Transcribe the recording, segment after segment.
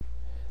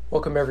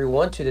Welcome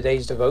everyone to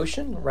today's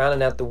devotion,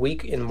 rounding out the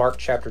week in Mark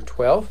chapter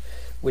 12,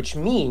 which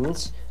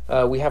means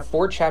we have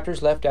 4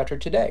 chapters left after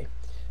today.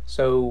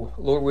 So,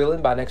 Lord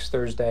willing, by next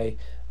Thursday,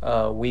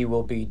 we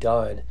will be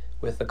done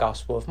with the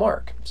Gospel of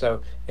Mark.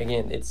 So,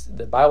 again,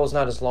 the Bible's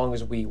not as long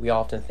as we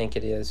often think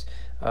it is.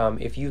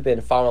 If you've been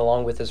following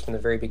along with us from the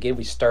very beginning,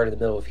 we started in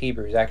the middle of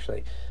Hebrews,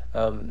 actually,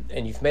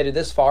 and you've made it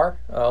this far,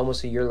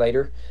 almost a year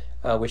later,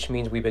 which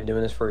means we've been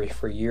doing this for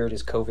a year,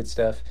 this COVID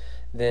stuff,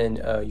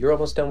 then you're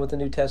almost done with the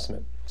New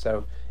Testament.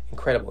 So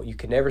incredible. You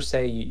can never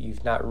say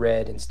you've not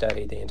read and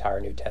studied the entire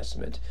New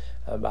Testament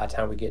by the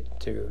time we get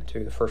to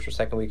the first or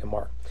second week of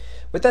Mark.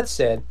 With that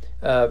said,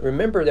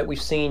 remember that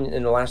we've seen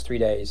in the last 3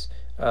 days,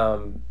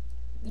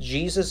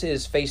 Jesus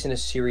is facing a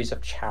series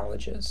of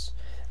challenges.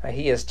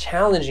 He is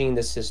challenging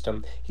the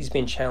system. He's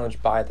being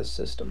challenged by the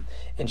system.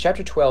 And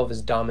chapter 12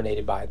 is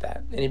dominated by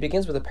that. And he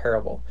begins with a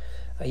parable.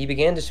 He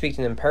began to speak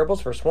to them in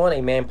parables. Verse 1,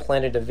 a man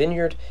planted a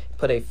vineyard,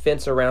 put a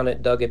fence around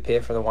it, dug a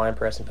pit for the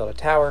winepress, and built a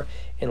tower,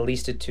 and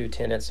leased it to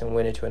tenants, and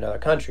went into another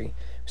country.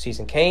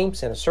 Season came,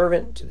 sent a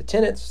servant to the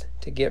tenants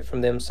to get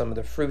from them some of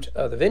the fruit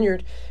of the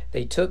vineyard.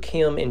 They took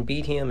him and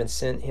beat him and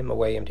sent him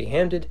away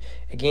empty-handed.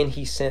 Again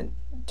he sent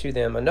to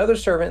them another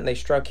servant, and they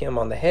struck him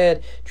on the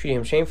head, treated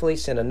him shamefully,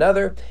 sent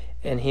another,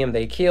 and him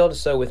they killed.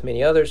 So with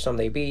many others, some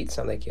they beat,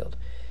 some they killed.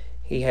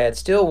 He had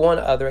still one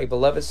other, a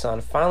beloved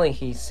son. Finally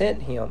he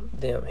sent him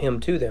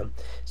to them,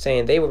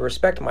 saying, they will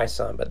respect my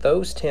son. But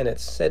those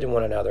tenants said to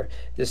one another,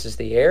 this is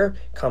the heir.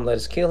 Come, let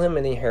us kill him,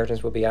 and the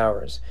inheritance will be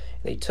ours.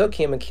 And they took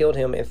him and killed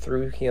him and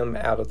threw him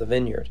out of the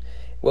vineyard.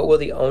 What will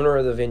the owner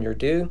of the vineyard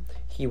do?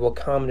 He will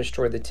come and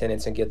destroy the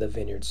tenants and give the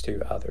vineyards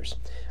to others.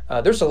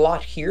 There's a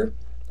lot here.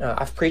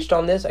 I've preached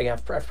on this.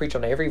 I've preached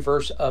on every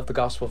verse of the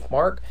Gospel of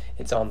Mark.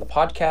 It's on the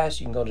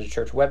podcast. You can go to the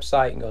church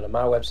website. You can go to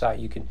my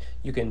website.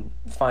 You can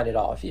find it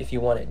all if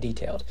you want it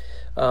detailed.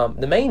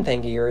 The main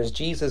thing here is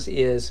Jesus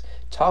is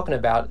talking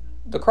about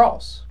the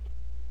cross.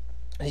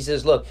 He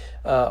says, look,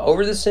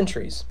 over the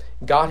centuries,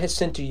 God has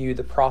sent to you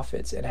the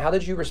prophets. And how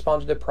did you respond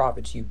to the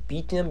prophets? You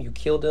beat them, you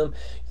killed them,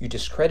 you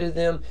discredited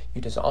them,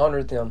 you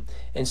dishonored them.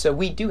 And so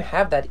we do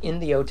have that in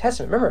the Old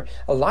Testament. Remember,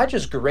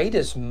 Elijah's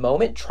greatest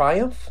moment,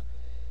 triumph,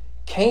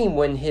 came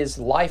when his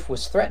life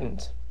was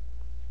threatened.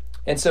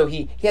 And so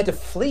he had to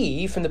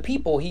flee from the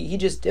people. He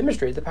just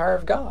demonstrated the power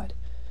of God.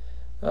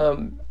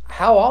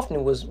 How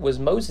often was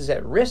Moses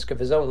at risk of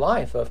his own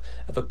life, of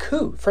a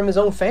coup from his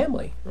own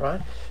family,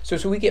 right?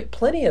 So we get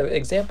plenty of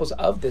examples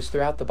of this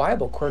throughout the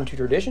Bible. According to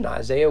tradition,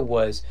 Isaiah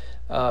was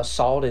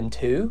sawed in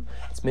two.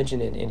 It's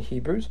mentioned in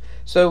Hebrews.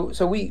 So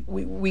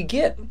we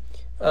get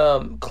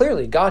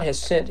clearly God has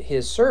sent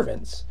his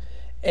servants,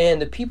 and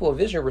the people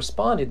of Israel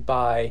responded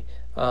by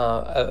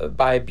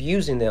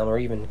abusing them or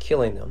even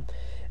killing them.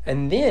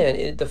 And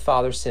then the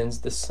Father sends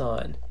the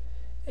Son.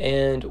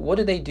 And what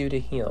do they do to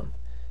him?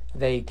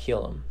 They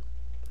kill him.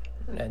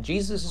 Now,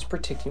 Jesus is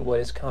predicting what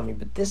is coming,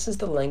 but this is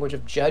the language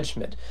of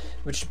judgment,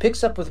 which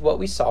picks up with what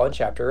we saw in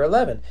chapter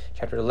 11.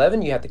 Chapter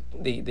 11, you have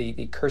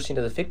the cursing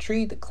of the fig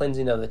tree, the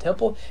cleansing of the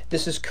temple.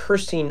 This is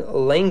cursing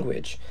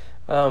language.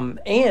 And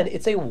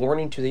it's a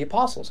warning to the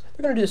apostles.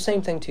 They're going to do the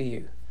same thing to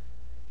you.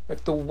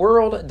 Like, the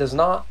world does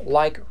not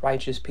like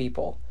righteous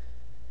people.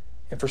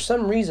 And for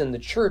some reason, the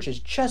church is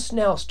just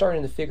now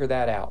starting to figure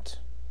that out.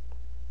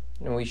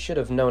 And we should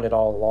have known it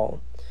all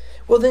along.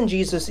 Well, then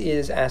Jesus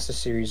is asked a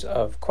series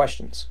of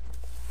questions.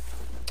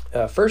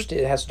 First,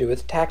 it has to do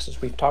with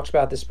taxes. We've talked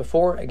about this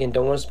before. Again,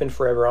 don't want to spend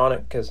forever on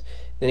it because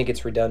then it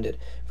gets redundant.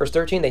 Verse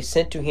 13, they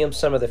sent to him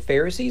some of the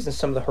Pharisees and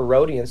some of the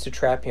Herodians to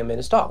trap him in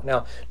his talk.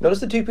 Now, notice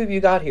the two people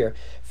you got here.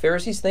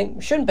 Pharisees think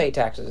we shouldn't pay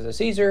taxes to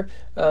Caesar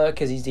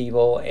because he's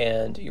evil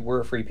and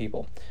we're free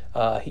people.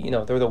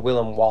 They're the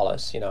Willem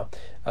Wallace,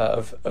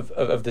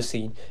 of the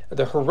scene.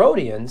 The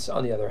Herodians,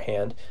 on the other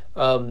hand,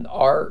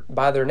 are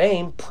by their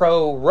name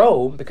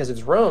pro-Rome because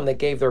it's Rome that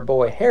gave their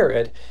boy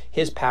Herod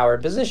his power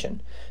and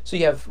position. So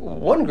you have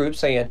one group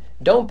saying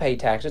don't pay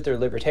taxes, they're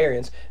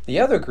libertarians. The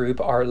other group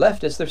are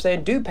leftists, they're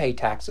saying do pay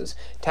taxes.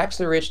 Tax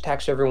the rich,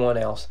 tax everyone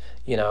else,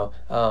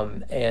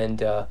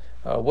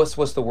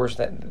 what's the worst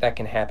that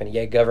can happen?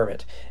 Yeah,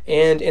 government.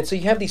 And so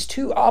you have these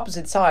two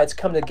opposite sides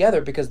come together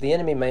because the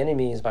enemy, my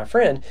enemy is my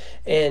friend.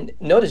 And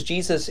notice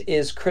Jesus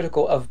is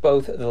critical of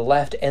both the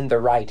left and the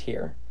right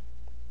here.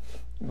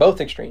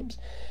 Both extremes.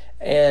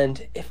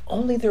 And if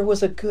only there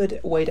was a good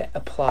way to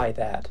apply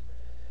that.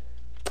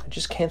 I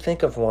just can't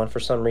think of one for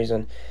some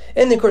reason.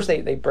 And then, of course,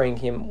 they bring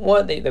him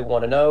what they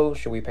want to know.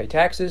 Should we pay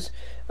taxes?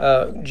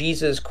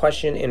 Jesus'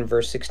 question in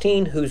verse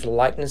 16, whose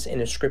likeness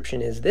and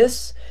inscription is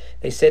this?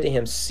 They said to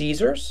him,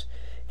 Caesar's.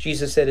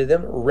 Jesus said to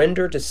them,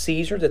 render to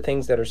Caesar the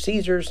things that are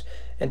Caesar's,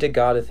 and to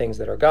God the things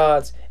that are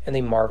God's. And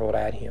they marveled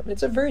at him.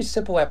 It's a very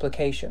simple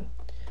application.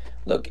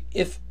 Look,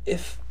 if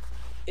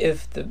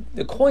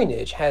the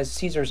coinage has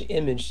Caesar's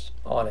image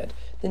on it,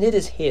 then it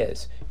is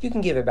his. You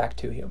can give it back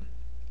to him.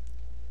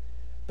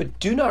 But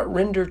do not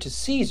render to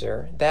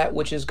Caesar that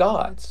which is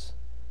God's.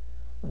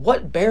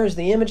 What bears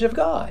the image of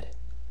God?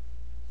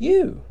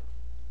 You.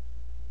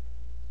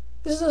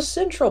 This is a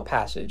central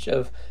passage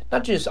of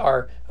not just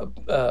our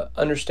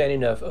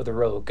understanding of the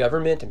role of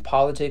government and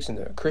politics and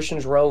the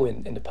Christian's role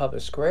in the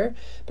public square,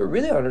 but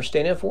really our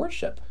understanding of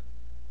worship.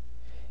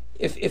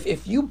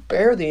 If you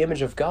bear the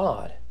image of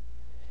God,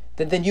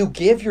 then you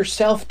give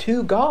yourself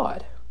to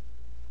God.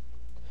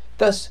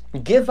 Thus,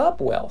 give up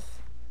wealth,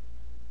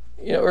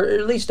 or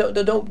at least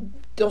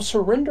don't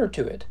surrender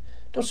to it.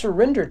 Don't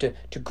surrender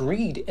to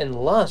greed and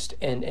lust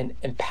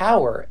and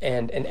power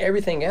and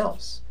everything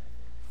else.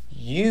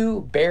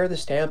 You bear the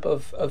stamp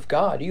of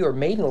God. You are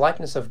made in the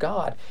likeness of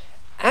God.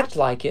 Act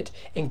like it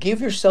and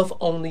give yourself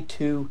only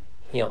to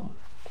Him.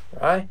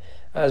 Right?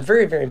 It's a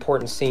very, very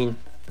important scene.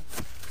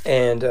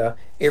 And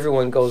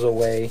everyone goes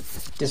away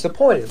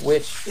disappointed,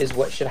 which is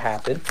what should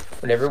happen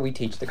whenever we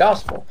teach the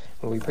gospel.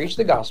 When we preach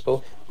the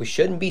gospel, we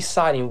shouldn't be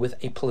siding with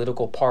a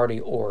political party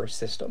or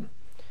system.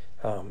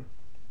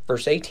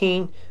 Verse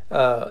 18,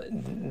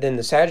 then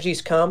the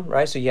Sadducees come,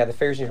 right? So you have the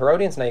Pharisees and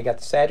Herodians, now you got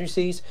the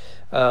Sadducees.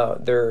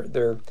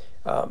 They're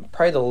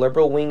probably the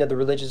liberal wing of the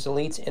religious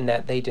elites in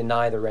that they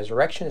deny the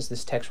resurrection, as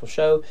this text will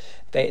show.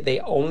 They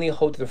only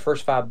hold to the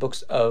first 5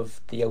 books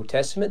of the Old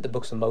Testament, the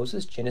books of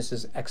Moses,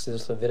 Genesis,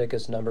 Exodus,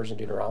 Leviticus, Numbers, and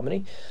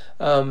Deuteronomy.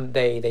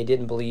 They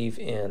didn't believe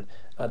in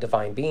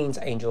divine beings,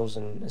 angels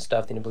and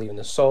stuff. They didn't believe in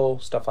the soul,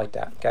 stuff like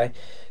that, okay?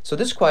 So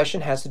this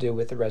question has to do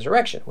with the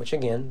resurrection, which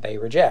again, they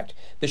reject.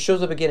 This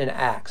shows up again in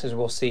Acts, as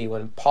we'll see,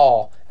 when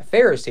Paul, a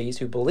Pharisee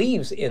who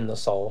believes in the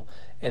soul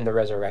and the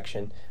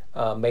resurrection,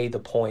 made the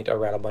point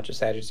around a bunch of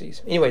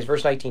Sadducees. Anyways,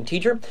 verse 19,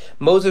 teacher,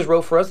 Moses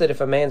wrote for us that if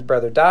a man's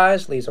brother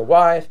dies, leaves a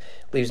wife,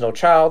 leaves no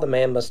child, the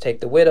man must take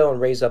the widow and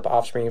raise up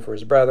offspring for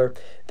his brother.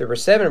 There were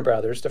 7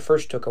 brothers. The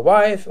first took a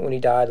wife, and when he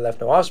died,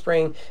 left no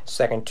offspring. The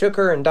second took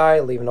her and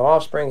died, leaving no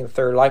offspring, and the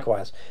third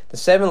likewise. The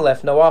 7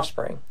 left no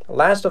offspring.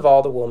 Last of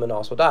all, the woman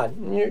also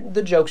died.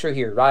 The jokes are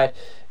here, right?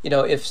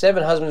 If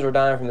 7 husbands were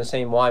dying from the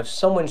same wife,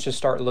 someone should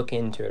start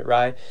looking into it,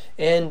 right?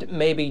 And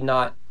maybe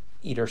not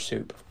eat her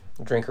soup.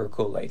 Drink her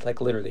Kool-Aid, like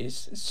literally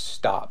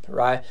stop,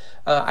 right?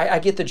 I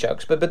get the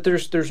jokes, but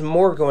there's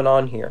more going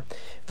on here.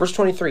 Verse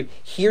 23,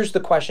 here's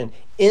the question.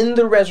 In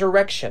the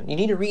resurrection, you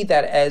need to read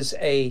that as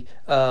a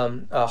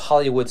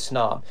Hollywood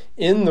snob.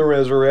 In the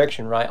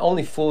resurrection, right?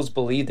 Only fools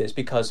believe this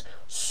because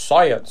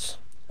science.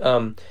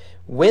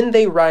 When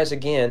they rise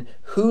again,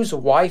 whose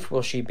wife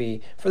will she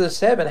be? For the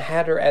 7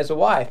 had her as a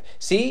wife.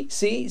 See,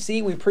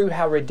 we prove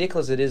how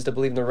ridiculous it is to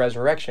believe in the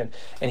resurrection.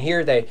 And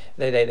here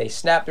they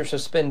snap their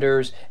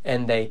suspenders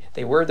and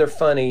they wear their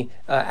funny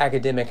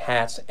academic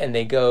hats and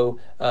they go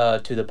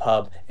to the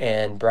pub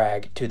and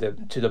brag to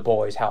the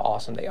boys how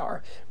awesome they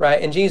are,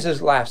 right? And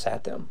Jesus laughs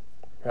at them.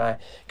 Right?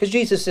 Because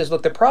Jesus says,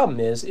 look, the problem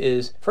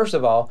is first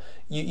of all,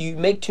 you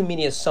make too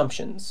many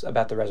assumptions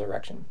about the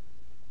resurrection.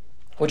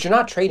 What you're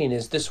not trading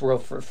is this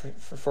world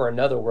for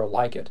another world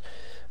like it.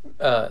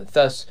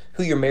 Thus,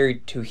 who you're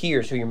married to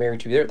here is who you're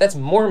married to there. That's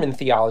Mormon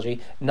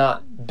theology,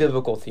 not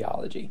biblical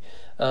theology.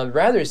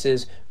 Rather, it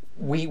says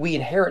we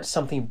inherit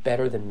something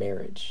better than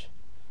marriage,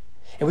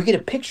 and we get a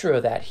picture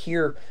of that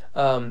here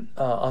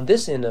on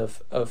this end of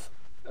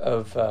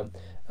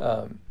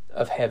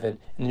heaven,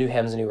 in the new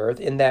heavens and new earth,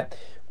 in that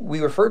we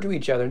refer to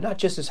each other not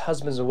just as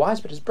husbands and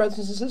wives, but as brothers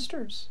and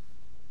sisters.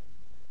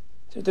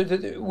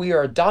 We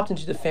are adopted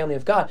into the family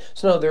of God.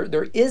 So no,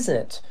 there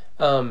isn't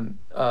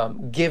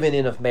giving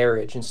in of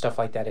marriage and stuff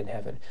like that in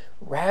heaven.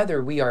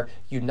 Rather, we are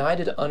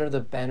united under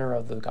the banner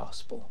of the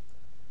gospel,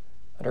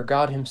 under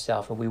God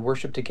Himself, and we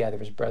worship together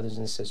as brothers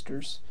and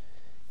sisters,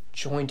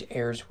 joint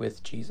heirs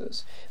with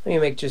Jesus. Let me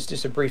make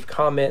just a brief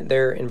comment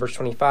there in verse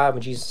 25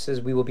 when Jesus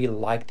says we will be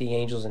like the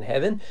angels in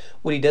heaven.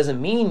 What He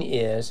doesn't mean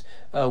is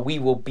we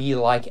will be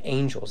like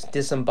angels,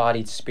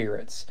 disembodied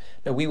spirits.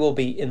 No, we will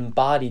be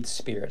embodied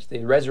spirits.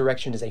 The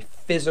resurrection is a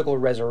physical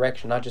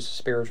resurrection, not just a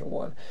spiritual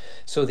one.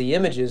 So the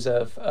images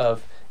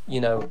of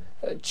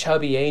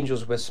chubby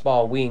angels with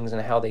small wings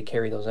and how they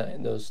carry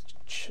those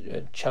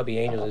chubby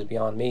angels is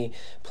beyond me.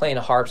 Playing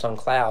harps on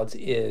clouds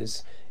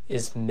is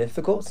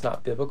mythical. It's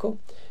not biblical.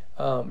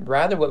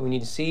 Rather, what we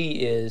need to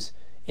see is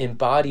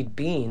embodied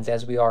beings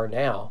as we are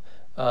now,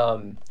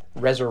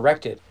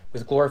 resurrected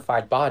with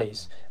glorified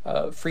bodies,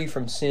 free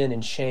from sin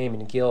and shame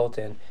and guilt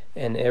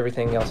and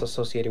everything else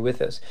associated with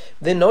this.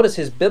 Then notice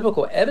His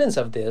biblical evidence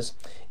of this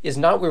is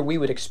not where we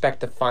would expect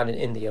to find it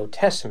in the Old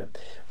Testament.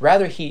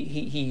 Rather,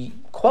 he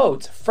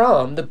quotes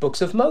from the books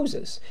of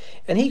Moses.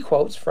 And he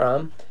quotes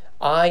from,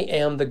 I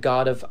am the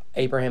God of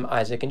Abraham,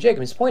 Isaac, and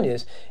Jacob. His point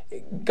is,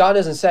 God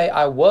doesn't say,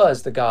 I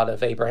was the God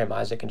of Abraham,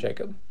 Isaac, and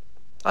Jacob.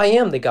 I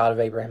am the God of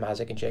Abraham,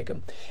 Isaac, and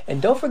Jacob.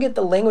 And don't forget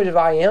the language of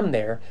I am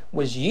there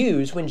was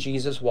used when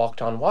Jesus walked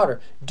on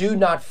water. Do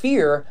not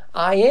fear,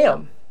 I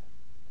am.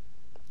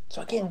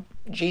 So again,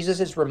 Jesus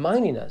is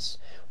reminding us,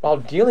 while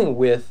dealing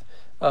with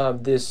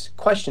this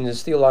question,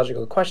 this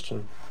theological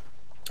question,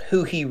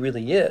 who He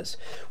really is.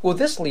 Well,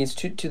 this leads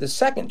to the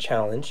second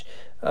challenge,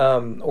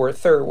 or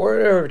third,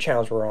 whatever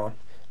challenge we're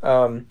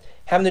on,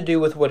 having to do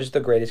with what is the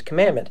greatest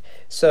commandment.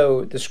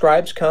 So the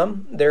scribes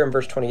come there in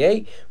verse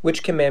 28.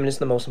 Which commandment is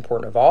the most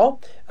important of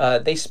all?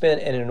 They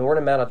spent an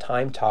inordinate amount of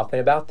time talking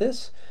about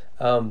this.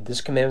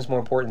 This commandment is more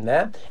important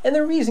than that. And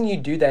the reason you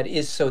do that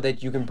is so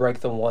that you can break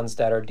the ones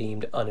that are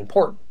deemed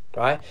unimportant,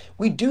 right?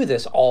 We do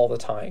this all the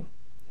time,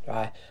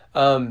 right?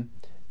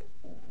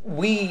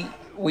 We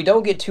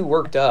don't get too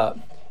worked up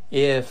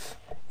if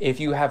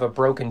you have a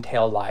broken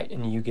tail light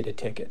and you get a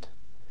ticket.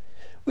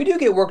 We do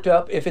get worked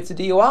up if it's a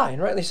DUI,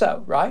 and rightly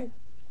so, right?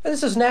 And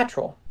this is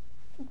natural.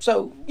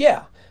 So,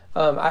 yeah,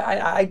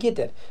 I get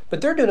that. But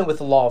they're doing it with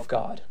the law of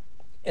God.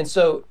 And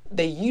so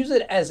they use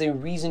it as a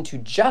reason to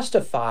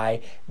justify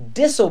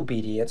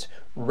disobedience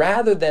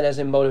rather than as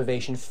a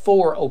motivation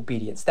for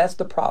obedience. That's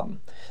the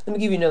problem. Let me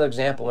give you another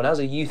example. When I was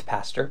a youth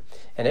pastor,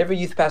 and every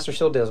youth pastor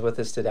still deals with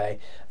this today,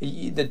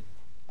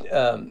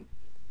 one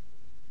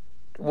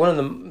of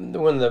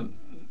the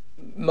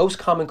most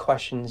common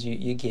questions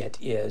you get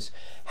is,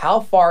 how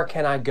far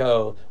can I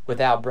go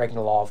without breaking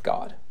the law of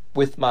God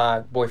with my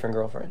boyfriend,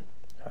 girlfriend?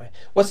 Right?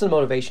 What's the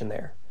motivation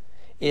there?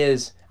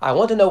 Is I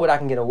want to know what I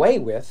can get away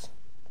with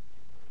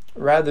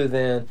rather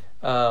than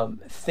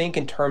think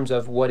in terms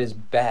of what is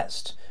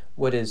best,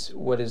 what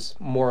is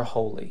more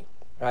holy,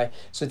 right?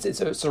 So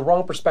it's a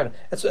wrong perspective.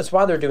 That's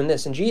why they're doing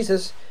this. And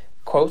Jesus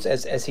quotes,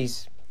 as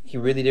he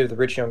really did with the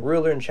rich young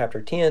ruler in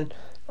chapter 10,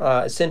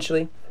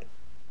 essentially,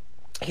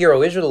 "Hear,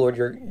 O Israel,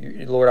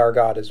 the Lord our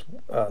God is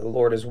the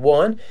Lord is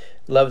one.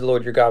 Love the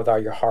Lord your God with all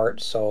your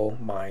heart, soul,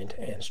 mind,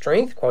 and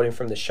strength." Quoting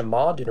from the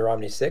Shema,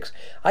 Deuteronomy 6.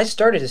 I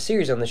started a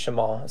series on the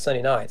Shema on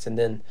Sunday nights, and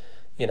then,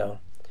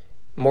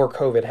 more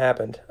COVID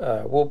happened.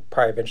 We'll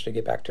probably eventually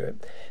get back to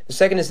it. The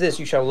second is this: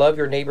 you shall love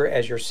your neighbor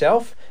as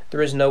yourself.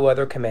 There is no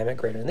other commandment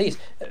greater than these.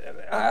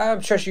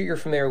 I'm sure you're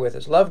familiar with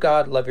this. Love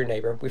God, love your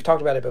neighbor. We've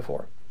talked about it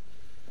before.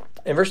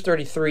 In verse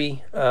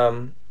 33,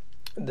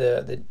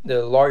 the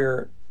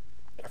lawyer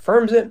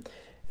affirms it.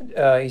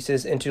 He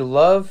says, "And to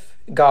love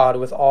God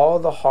with all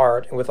the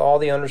heart and with all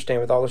the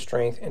understanding, with all the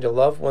strength, and to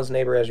love one's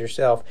neighbor as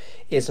yourself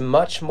is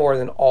much more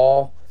than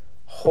all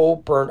whole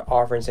burnt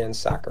offerings and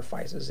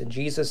sacrifices." And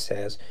Jesus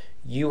says,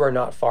 you are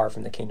not far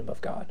from the kingdom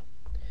of God.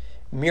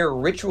 Mere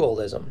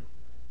ritualism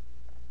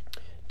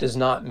does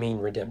not mean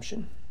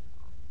redemption.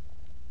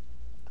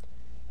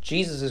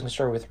 Jesus is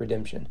concerned with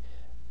redemption.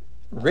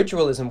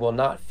 Ritualism will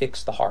not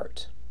fix the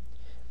heart.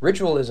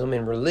 Ritualism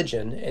and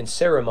religion and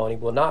ceremony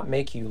will not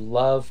make you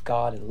love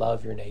God and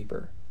love your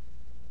neighbor.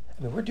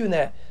 I mean, we're doing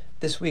that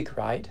this week,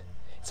 right?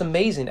 It's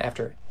amazing.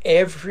 After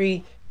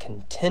every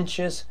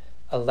contentious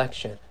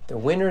election, the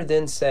winner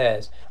then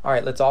says, all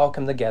right, let's all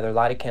come together,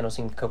 light a candle,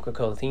 sing the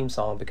Coca-Cola theme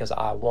song because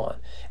I won.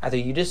 After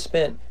you just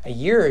spent a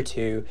year or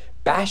two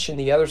bashing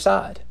the other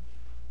side.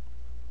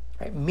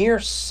 Right? Mere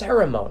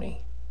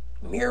ceremony,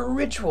 mere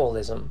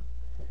ritualism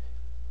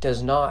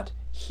does not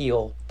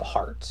heal the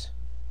heart.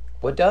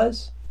 What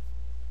does?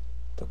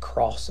 The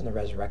cross and the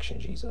resurrection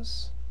of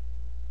Jesus.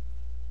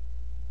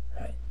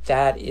 Right?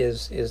 That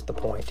is the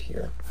point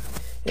here.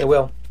 And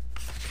well,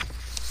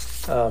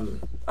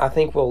 I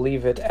think we'll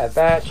leave it at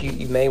that.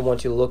 You may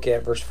want to look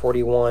at verse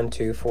 41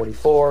 to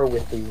 44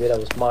 with the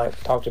widow's mite.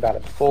 We talked about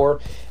it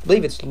before. I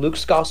believe it's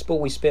Luke's gospel.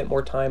 We spent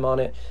more time on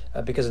it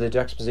because of the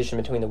juxtaposition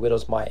between the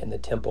widow's mite and the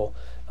temple.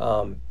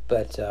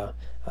 But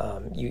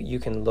you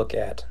can look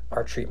at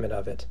our treatment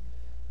of it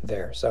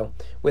there. So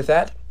with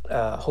that,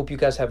 hope you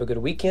guys have a good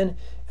weekend.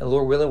 And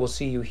Lord willing, we'll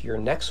see you here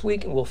next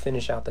week, and we'll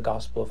finish out the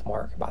Gospel of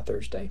Mark by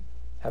Thursday.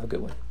 Have a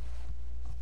good one.